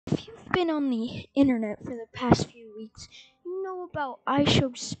been on the internet for the past few weeks, you know about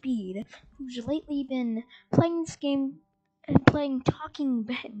IShowSpeed, who's lately been playing this game and playing Talking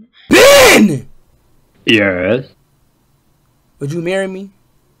Ben. Ben! Yes. Would you marry me?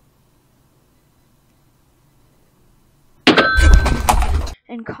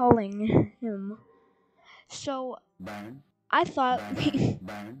 And calling him. So I thought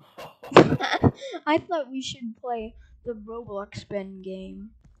I thought we should play the Roblox Ben game.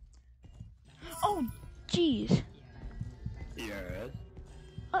 Oh, jeez. Yes.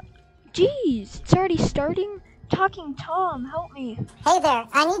 Jeez, it's already starting? Talking Tom, help me. Hey there,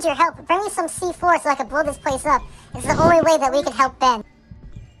 I need your help. Bring me some C4 so I can blow this place up. It's the only way that we can help Ben.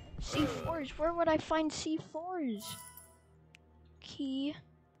 C4s? Where would I find C4s? Key.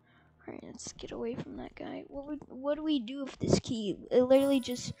 Alright, let's get away from that guy. What do we do with this key? It literally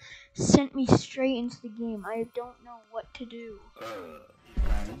just sent me straight into the game. I don't know what to do.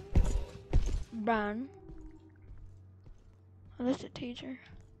 Ban. Oh, that's a taser.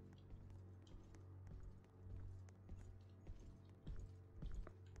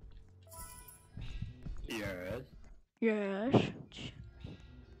 Yes. Yes.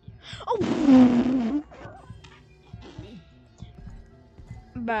 Oh!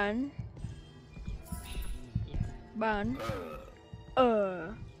 Ban. Ban.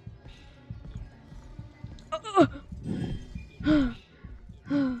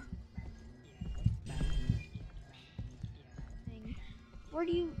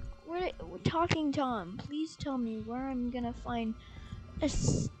 Talking Tom, please tell me where I'm gonna find a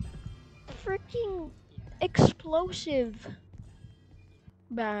freaking explosive.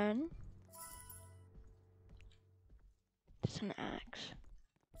 Ban. It's an axe.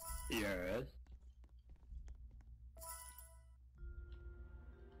 Yes.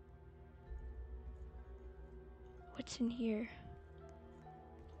 What's in here?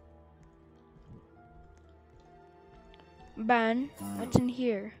 Ban. What's in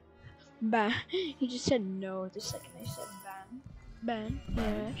here? Ban. He just said no the second I said ban.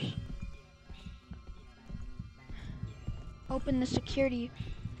 Ban. Yes. Open the security.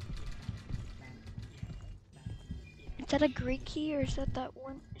 Is that a great key or is that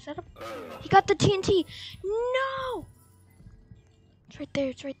one? Is that a? He got the TNT. No. It's right there.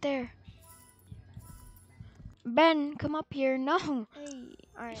 It's right there. Ben, come up here. No. Hey,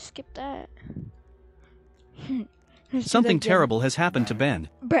 alright, skip that. Something terrible has happened to Ben.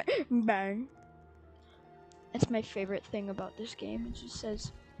 Ben. That's my favorite thing about this game. It just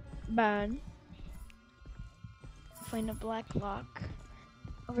says Ben. Find a black lock.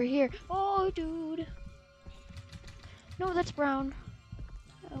 Over here. Oh, dude. No, that's brown.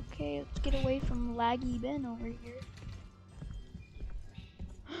 Okay, let's get away from laggy Ben over here.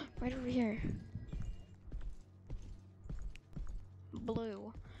 Right over here.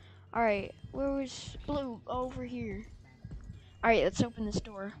 Blue. Alright, where was blue? Over here. Alright, let's open this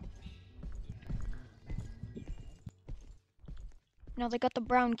door. Now they got the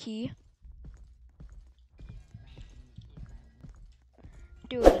brown key.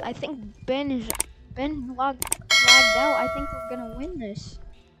 Dude, I think Ben lagged out. I think we're gonna win this.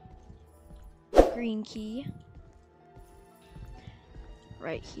 Green key.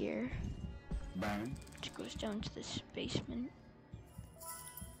 Right here. Which goes down to this basement.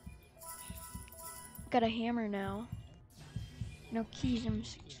 Got a hammer now. No keys. I'm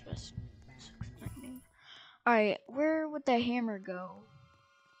 619. Alright, where would the hammer go?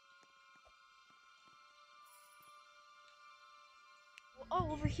 Oh,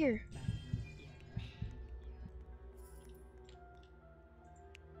 over here.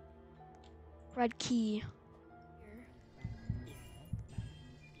 Red key.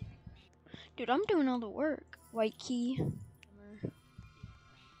 Dude, I'm doing all the work. White key.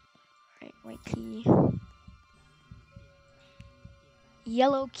 Right, white key.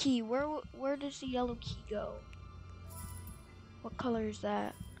 Yellow key. Where does the yellow key go? What color is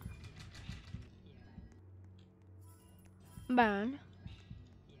that? Ban.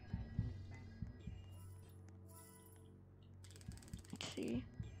 Let's see.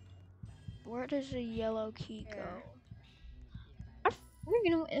 Where does the yellow key go?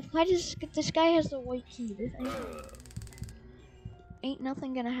 Why does this guy has the white key? Ain't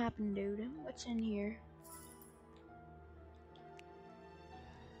nothing gonna happen, dude. What's in here?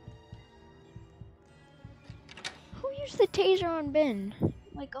 Who used the taser on Ben?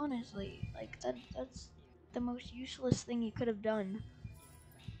 Like, honestly, like that's the most useless thing you could have done.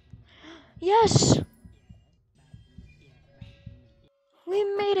 Yes! We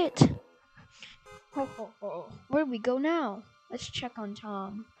made it! Where do we go now? Let's check on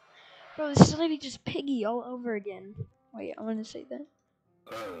Tom. Bro, this is literally just Piggy all over again. Wait, I want to say that.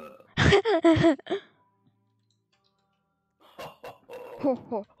 Ho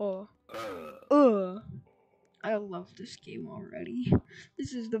ho ho. I love this game already.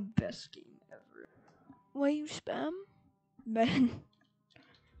 This is the best game ever. Why you spam? Ben.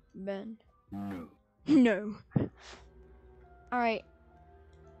 Ben. No. No. Alright.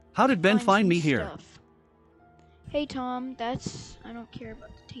 How did Ben find some me here? stuff. Hey Tom, that's... I don't care about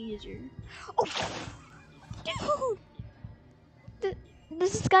the taser. Oh! Dude!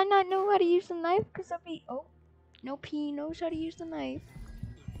 Does this guy not know how to use the knife? Because I'll be... Oh. Nope, he knows how to use the knife.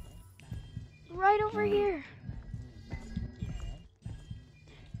 Right over here.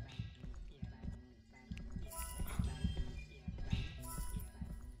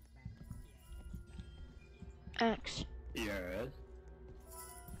 Axe. Yes.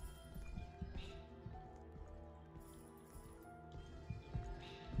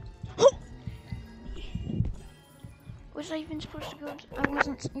 Was I even supposed to go? I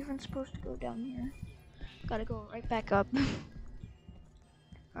wasn't even supposed to go down here. Gotta go right back up.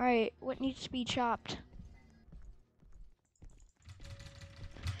 Alright, what needs to be chopped?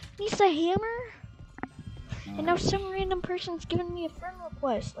 Needs a hammer? And now some random person's giving me a friend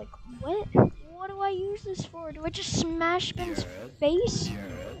request. Like, what? What do I use this for? Do I just smash Ben's face?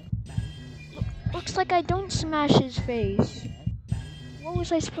 Looks like I don't smash his face. What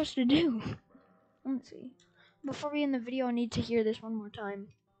was I supposed to do? Let's see. Before we end the video, I need to hear this one more time.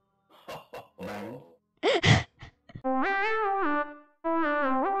 Ben.